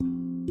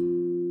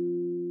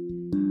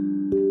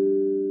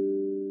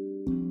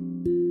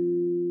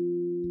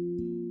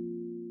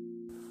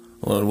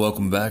Hello and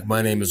welcome back.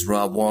 My name is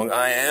Rob Wong.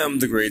 I am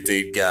the Great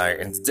Date Guy,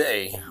 and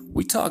today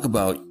we talk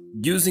about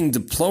using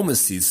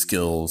diplomacy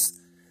skills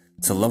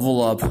to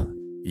level up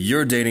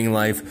your dating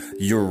life,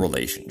 your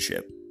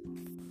relationship.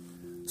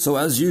 So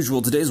as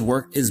usual, today's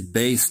work is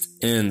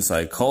based in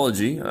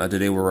psychology.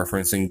 Today we're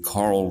referencing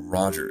Carl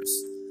Rogers.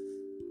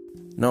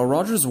 Now,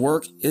 Rogers'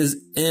 work is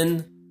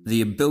in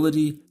the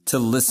ability to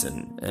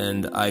listen,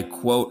 and I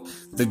quote,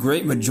 "The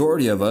great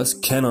majority of us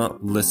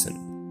cannot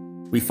listen.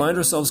 We find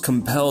ourselves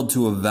compelled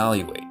to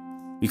evaluate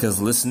because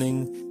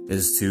listening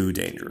is too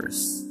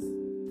dangerous."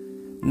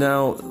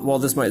 Now, while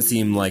this might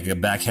seem like a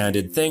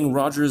backhanded thing,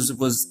 Rogers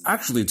was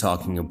actually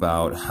talking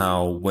about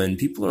how when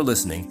people are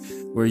listening,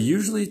 we're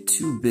usually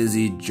too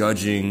busy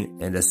judging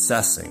and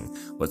assessing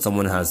what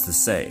someone has to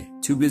say,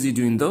 too busy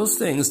doing those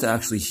things to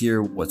actually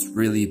hear what's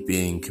really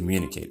being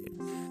communicated.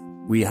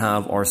 We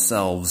have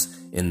ourselves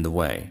in the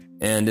way.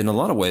 And in a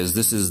lot of ways,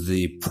 this is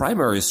the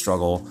primary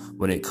struggle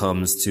when it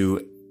comes to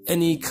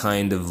any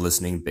kind of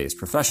listening-based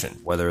profession,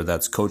 whether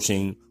that's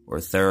coaching or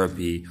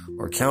therapy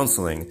or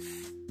counseling.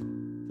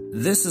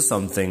 This is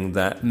something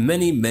that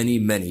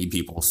many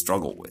people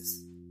struggle with.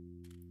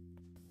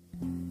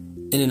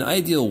 In an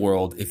ideal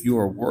world, if you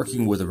are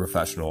working with a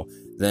professional,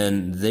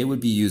 then they would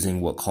be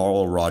using what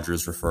Carl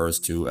Rogers refers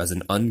to as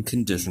an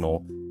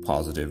unconditional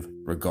positive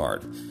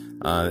regard.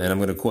 And I'm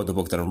going to quote the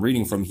book that I'm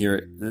reading from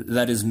here,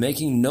 that is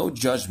making no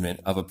judgment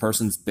of a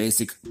person's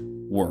basic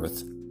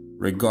worth,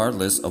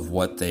 regardless of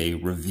what they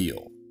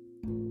reveal.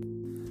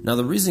 Now,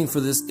 the reasoning for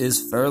this is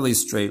fairly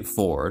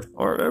straightforward,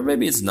 or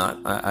maybe it's not.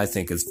 I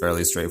think it's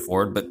fairly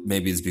straightforward, but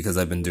maybe it's because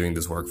I've been doing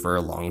this work for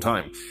a long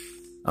time.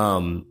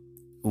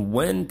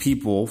 When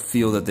people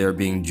feel that they're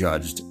being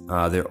judged,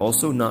 they're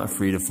also not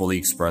free to fully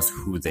express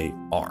who they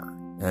are.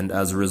 And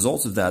as a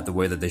result of that, the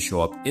way that they show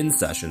up in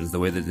sessions, the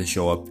way that they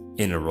show up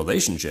in a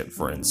relationship,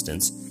 for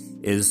instance,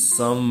 is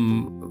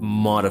some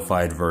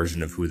modified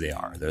version of who they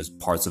are. There's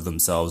parts of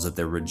themselves that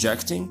they're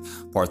rejecting,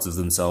 parts of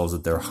themselves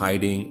that they're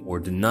hiding or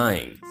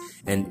denying.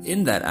 And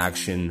in that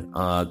action,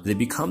 they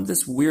become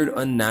this weird,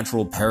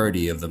 unnatural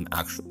parody of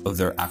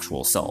their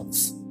actual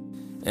selves.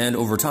 And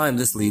over time,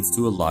 this leads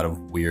to a lot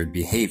of weird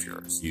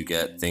behaviors. You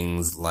get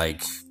things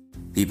like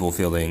people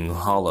feeling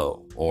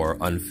hollow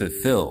or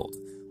unfulfilled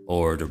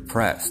or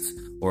depressed,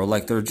 or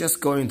like they're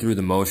just going through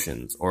the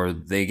motions, or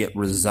they get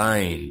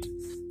resigned.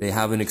 They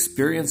have an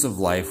experience of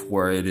life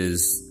where it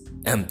is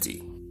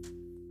empty.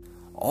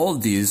 All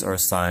of these are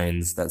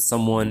signs that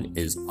someone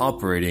is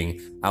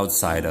operating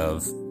outside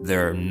of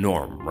their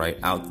norm, right?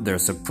 They're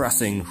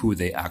suppressing who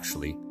they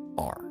actually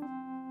are.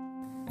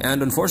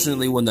 And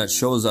unfortunately, when that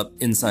shows up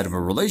inside of a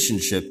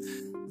relationship,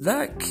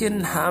 that can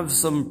have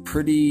some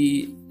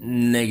pretty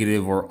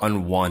negative or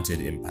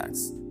unwanted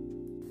impacts.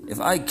 If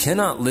I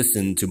cannot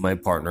listen to my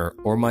partner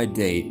or my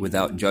date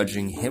without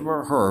judging him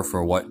or her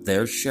for what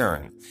they're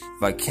sharing,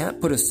 if I can't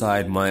put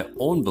aside my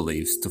own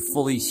beliefs to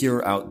fully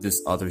hear out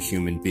this other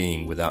human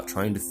being without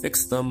trying to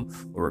fix them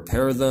or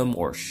repair them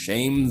or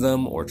shame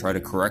them or try to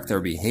correct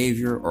their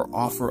behavior or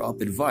offer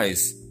up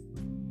advice,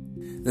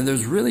 then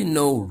there's really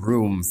no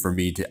room for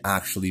me to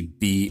actually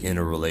be in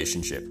a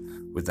relationship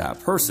with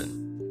that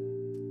person,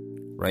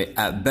 right?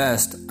 At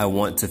best, I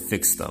want to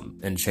fix them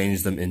and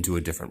change them into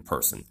a different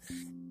person.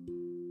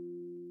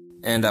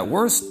 And at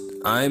worst,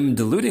 I'm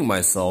deluding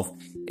myself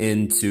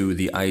into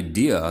the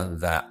idea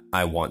that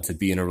I want to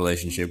be in a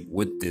relationship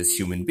with this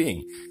human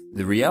being.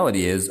 The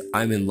reality is,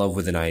 I'm in love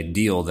with an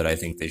ideal that I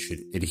think they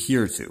should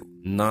adhere to,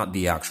 not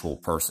the actual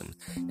person.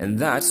 And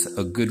that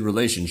a good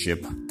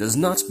relationship does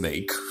not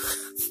make.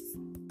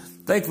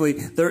 Thankfully,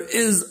 there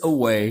is a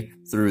way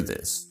through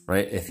this,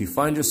 right? If you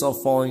find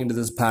yourself falling into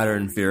this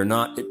pattern, fear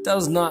not, it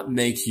does not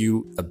make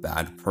you a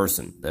bad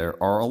person.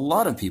 There are a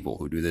lot of people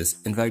who do this.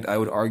 In fact, I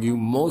would argue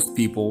most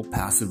people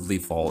passively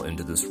fall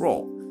into this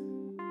role.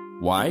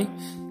 Why?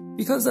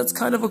 Because that's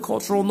kind of a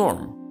cultural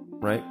norm,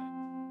 right?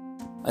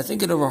 I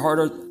think in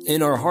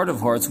our heart of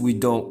hearts, we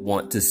don't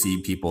want to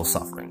see people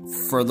suffering,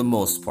 for the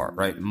most part,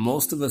 right?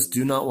 Most of us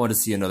do not want to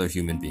see another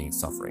human being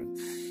suffering.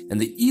 And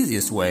the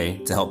easiest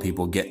way to help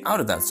people get out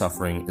of that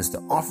suffering is to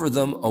offer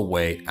them a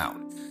way out.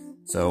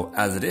 So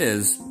as it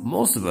is,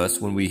 most of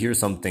us, when we hear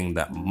something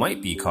that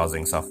might be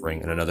causing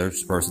suffering in another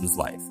person's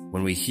life,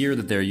 when we hear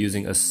that they're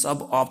using a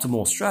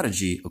suboptimal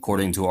strategy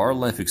according to our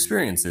life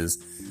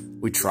experiences,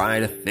 we try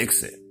to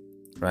fix it,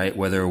 right?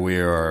 Whether we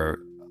are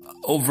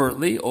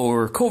overtly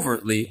or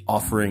covertly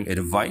offering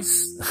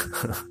advice,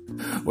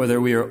 whether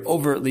we are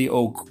overtly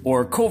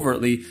or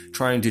covertly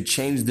trying to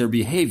change their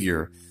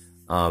behavior,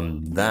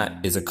 that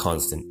is a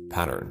constant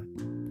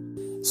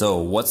pattern. So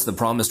what's the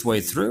promised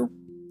way through?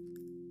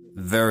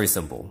 Very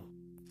simple.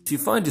 If you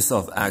find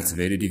yourself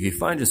activated, if you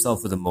find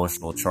yourself with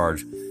emotional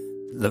charge,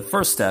 the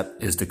first step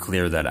is to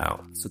clear that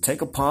out. So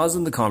take a pause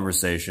in the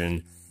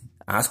conversation,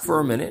 ask for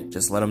a minute,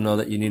 just let them know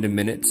that you need a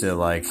minute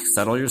to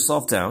settle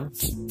yourself down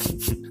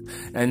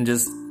and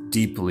just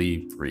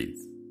deeply breathe.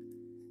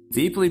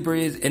 Deeply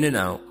breathe in and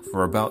out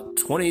for about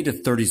 20 to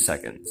 30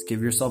 seconds.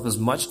 Give yourself as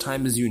much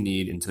time as you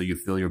need until you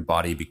feel your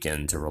body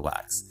begin to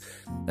relax.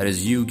 That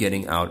is you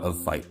getting out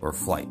of fight or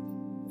flight.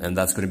 And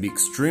that's going to be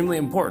extremely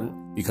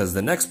important because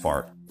the next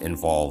part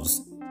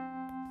involves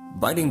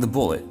biting the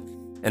bullet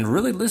and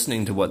really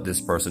listening to what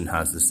this person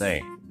has to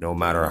say, no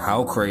matter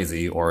how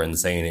crazy or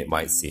insane it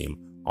might seem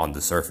on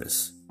the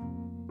surface.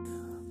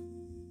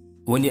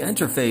 When you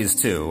enter phase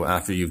 2,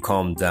 after you've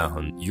calmed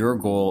down, your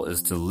goal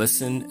is to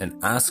listen and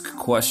ask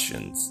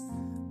questions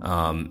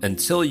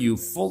until you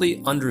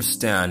fully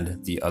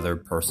understand the other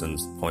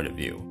person's point of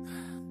view.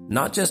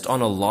 Not just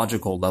on a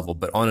logical level,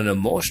 but on an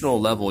emotional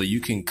level,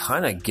 you can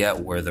kind of get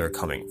where they're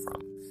coming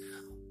from.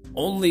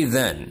 Only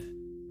then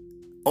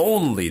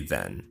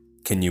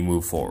can you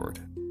move forward.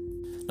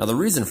 Now, the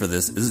reason for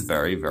this is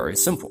very, very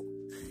simple.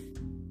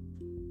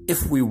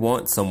 If we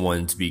want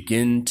someone to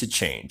begin to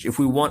change, if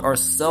we want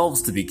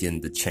ourselves to begin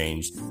to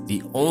change,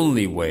 the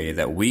only way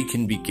that we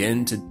can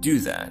begin to do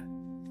that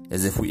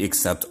is if we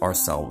accept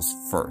ourselves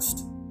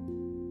first.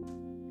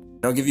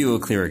 I'll give you a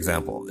clear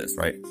example of this,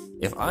 right?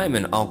 If I'm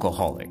an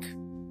alcoholic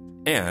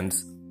and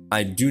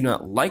I do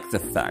not like the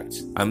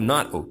fact, I'm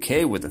not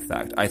okay with the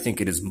fact, I think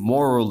it is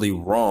morally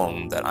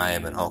wrong that I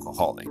am an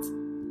alcoholic,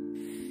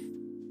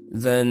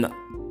 then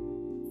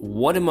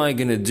what am I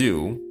going to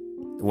do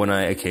when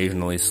I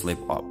occasionally slip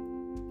up,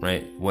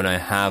 right? When I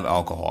have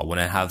alcohol, when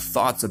I have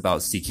thoughts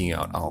about seeking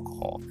out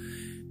alcohol?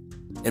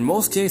 In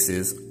most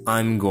cases,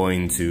 I'm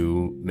going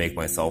to make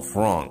myself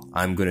wrong.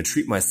 I'm going to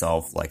treat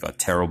myself like a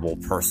terrible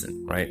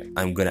person, right?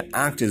 I'm going to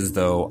act as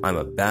though I'm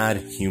a bad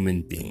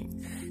human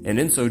being. And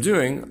in so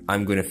doing,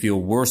 I'm going to feel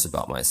worse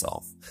about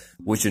myself,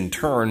 which in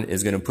turn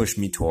is going to push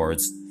me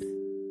towards,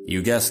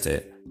 you guessed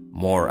it,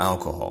 more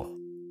alcohol,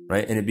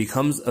 right? And it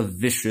becomes a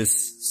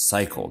vicious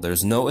cycle.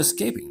 There's no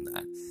escaping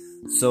that.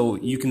 So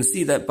you can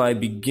see that by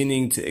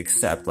beginning to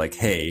accept, like,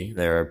 hey,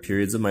 there are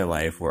periods of my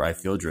life where I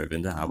feel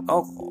driven to have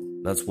alcohol.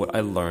 That's what I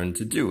learned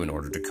to do in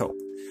order to cope.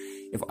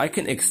 If I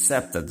can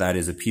accept that that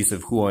is a piece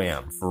of who I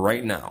am for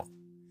right now,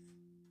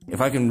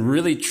 if I can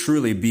really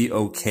truly be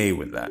okay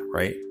with that,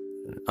 right?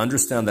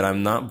 Understand that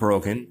I'm not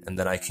broken and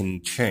that I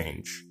can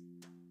change,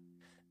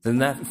 then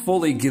that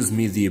fully gives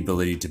me the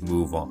ability to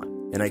move on.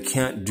 And I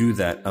can't do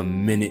that a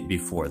minute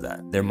before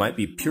that. There might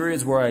be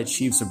periods where I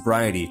achieve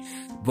sobriety,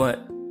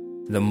 but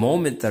the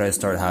moment that I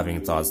start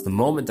having thoughts, the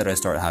moment that I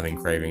start having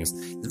cravings,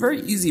 it's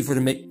very easy for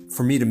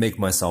me to make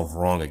myself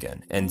wrong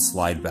again and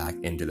slide back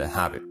into the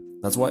habit.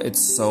 That's why it's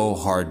so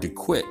hard to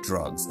quit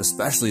drugs,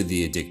 especially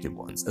the addictive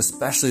ones,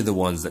 especially the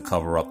ones that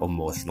cover up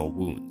emotional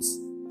wounds.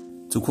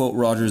 To quote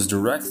Rogers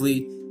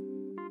directly,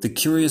 the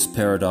curious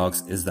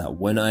paradox is that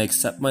when I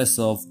accept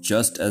myself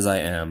just as I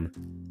am,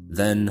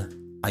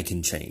 then I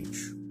can change.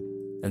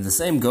 And the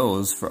same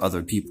goes for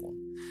other people.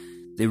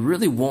 They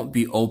really won't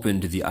be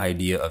open to the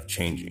idea of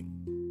changing.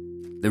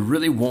 They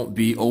really won't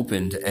be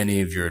open to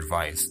any of your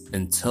advice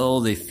until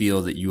they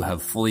feel that you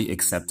have fully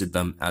accepted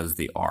them as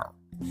they are.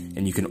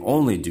 And you can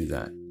only do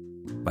that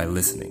by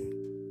listening.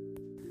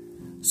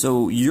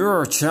 So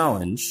your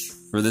challenge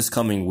for this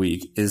coming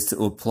week is to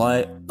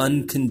apply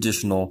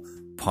unconditional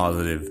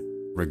positive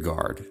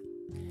regard.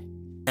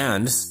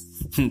 And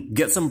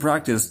get some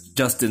practice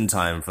just in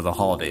time for the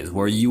holidays,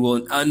 where you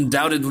will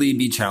undoubtedly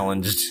be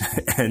challenged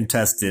and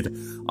tested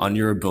on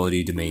your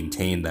ability to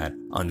maintain that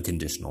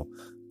unconditional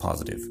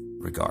positive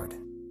regard.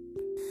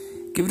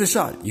 Give it a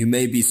shot. You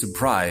may be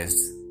surprised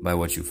by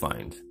what you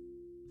find.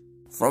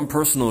 From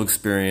personal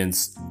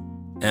experience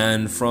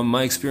and from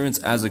my experience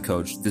as a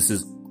coach, this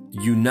is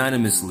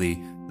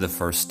unanimously the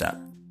first step.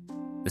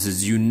 This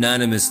is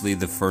unanimously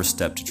the first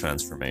step to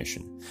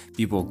transformation.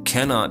 People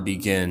cannot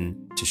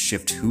begin to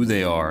shift who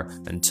they are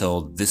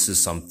until this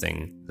is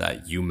something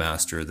that you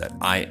master, until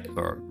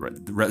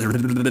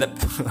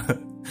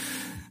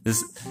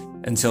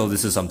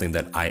this is something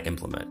that I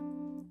implement.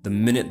 The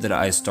minute that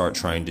I start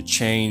trying to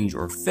change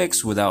or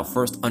fix without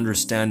first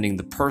understanding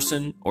the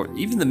person, or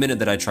even the minute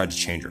that I try to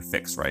change or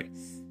fix, right,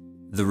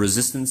 the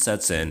resistance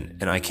sets in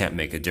and I can't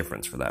make a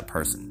difference for that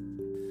person.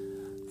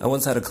 I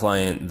once had a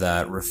client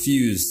that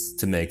refused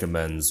to make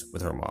amends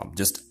with her mom,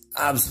 just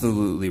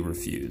absolutely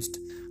refused.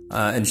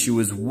 And she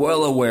was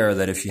well aware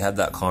that if she had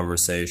that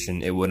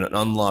conversation, it would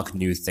unlock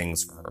new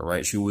things for her,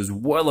 right? She was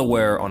well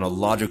aware on a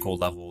logical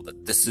level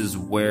that this is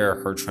where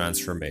her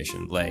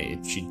transformation lay.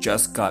 If she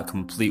just got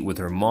complete with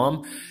her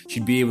mom,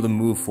 she'd be able to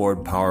move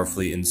forward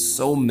powerfully in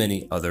so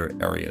many other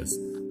areas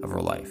of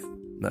her life.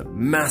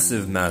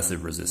 Massive,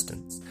 massive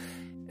resistance.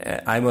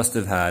 I must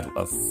have had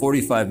a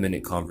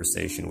 45-minute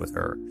conversation with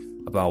her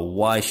about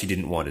why she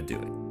didn't want to do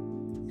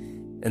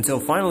it. Until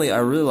finally I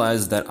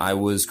realized that I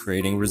was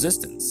creating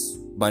resistance.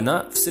 By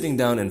not sitting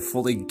down and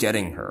fully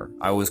getting her,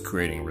 I was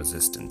creating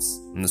resistance.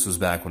 And this was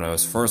back when I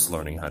was first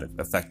learning how to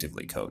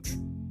effectively coach.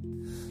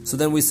 So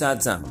then we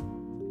sat down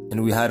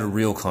and we had a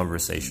real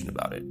conversation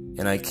about it.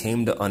 And I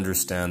came to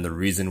understand the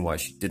reason why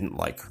she didn't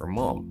like her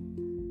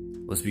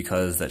mom was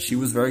because that she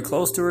was very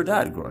close to her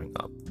dad growing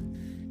up.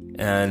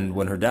 And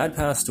when her dad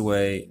passed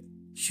away,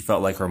 she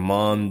felt like her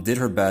mom did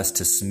her best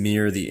to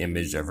smear the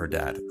image of her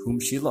dad, whom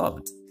she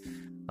loved.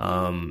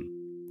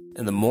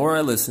 And the more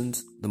I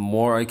listened, the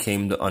more I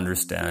came to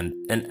understand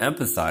and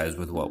empathize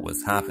with what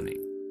was happening.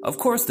 Of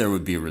course there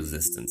would be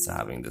resistance to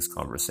having this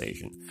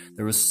conversation.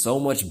 There was so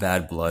much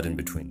bad blood in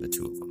between the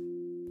two of them.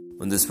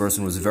 When this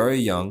person was very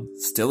young,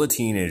 still a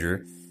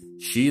teenager,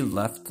 she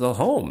left the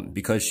home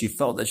because she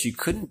felt that she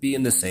couldn't be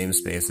in the same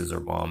space as her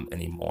mom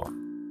anymore.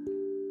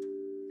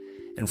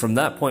 And from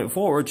that point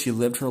forward, she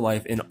lived her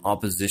life in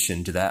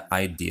opposition to that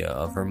idea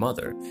of her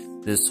mother.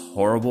 This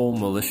horrible,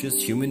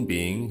 malicious human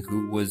being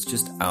who was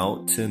just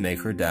out to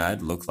make her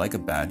dad look like a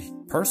bad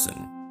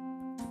person.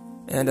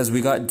 And as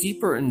we got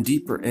deeper and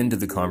deeper into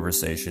the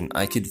conversation,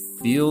 I could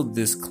feel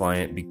this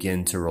client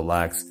begin to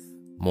relax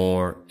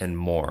more and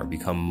more,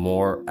 become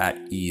more at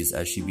ease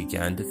as she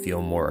began to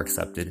feel more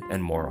accepted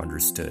and more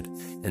understood.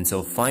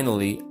 Until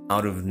finally,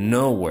 out of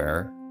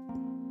nowhere,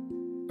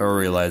 a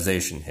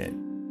realization hit.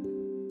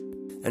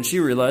 And she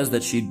realized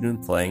that she'd been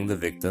playing the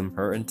victim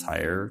her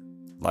entire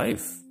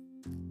life.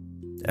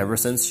 Ever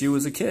since she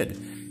was a kid,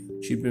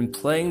 she'd been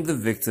playing the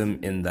victim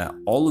in that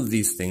all of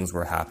these things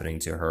were happening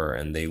to her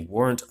and they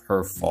weren't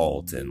her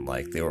fault and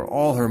they were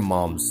all her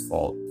mom's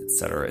fault,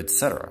 etc.,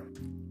 etc.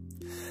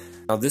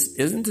 Now, this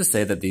isn't to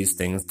say that these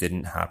things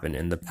didn't happen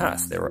in the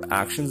past. There were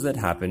actions that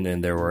happened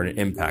and there were an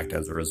impact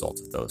as a result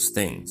of those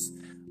things.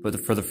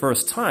 But for the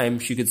first time,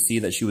 she could see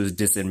that she was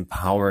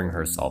disempowering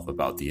herself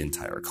about the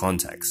entire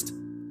context.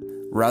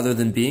 Rather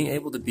than being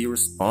able to be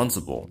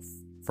responsible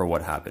for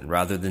what happened,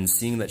 rather than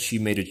seeing that she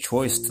made a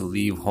choice to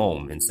leave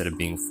home instead of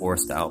being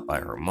forced out by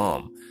her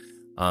mom,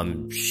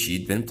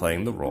 she'd been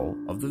playing the role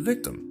of the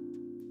victim.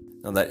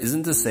 Now, that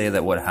isn't to say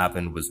that what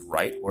happened was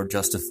right or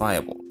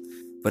justifiable,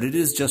 but it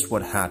is just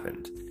what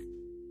happened.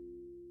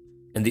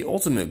 And the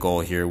ultimate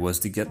goal here was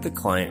to get the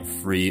client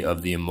free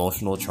of the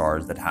emotional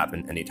charge that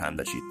happened anytime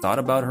that she thought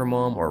about her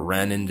mom or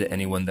ran into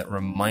anyone that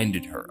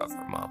reminded her of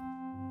her mom.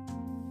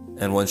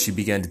 And once she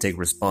began to take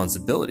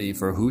responsibility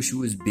for who she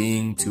was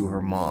being to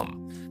her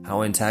mom,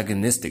 how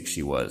antagonistic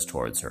she was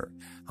towards her,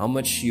 how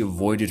much she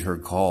avoided her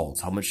calls,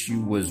 how much she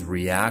was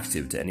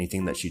reactive to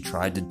anything that she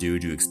tried to do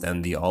to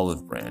extend the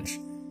olive branch,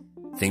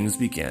 things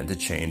began to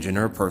change in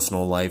her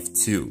personal life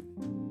too.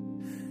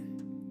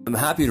 I'm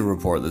happy to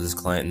report that this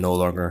client no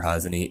longer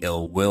has any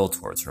ill will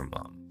towards her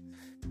mom.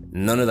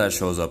 None of that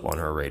shows up on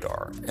her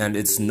radar, and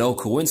it's no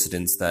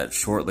coincidence that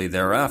shortly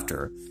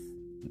thereafter,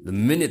 the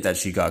minute that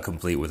she got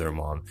complete with her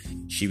mom,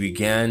 she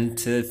began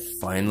to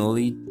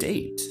finally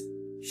date.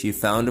 She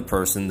found a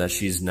person that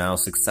she's now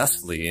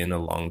successfully in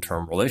a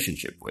long-term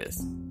relationship with.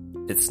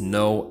 It's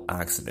no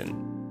accident.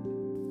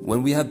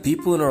 When we have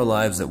people in our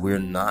lives that we're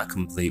not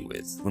complete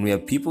with, when we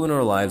have people in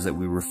our lives that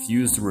we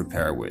refuse to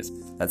repair with,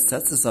 that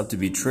sets us up to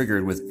be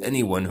triggered with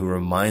anyone who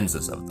reminds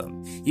us of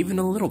them, even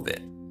a little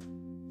bit.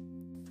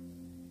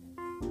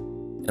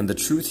 And the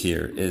truth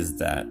here is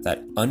that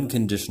that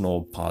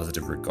unconditional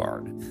positive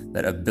regard,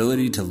 that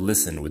ability to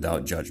listen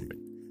without judgment,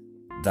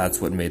 that's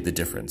what made the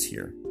difference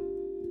here.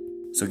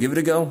 So give it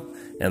a go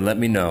and let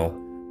me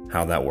know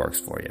how that works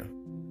for you.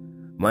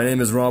 My name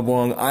is Rob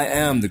Wong. I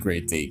am the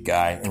Great Date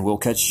Guy, and we'll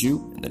catch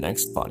you in the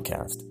next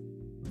podcast.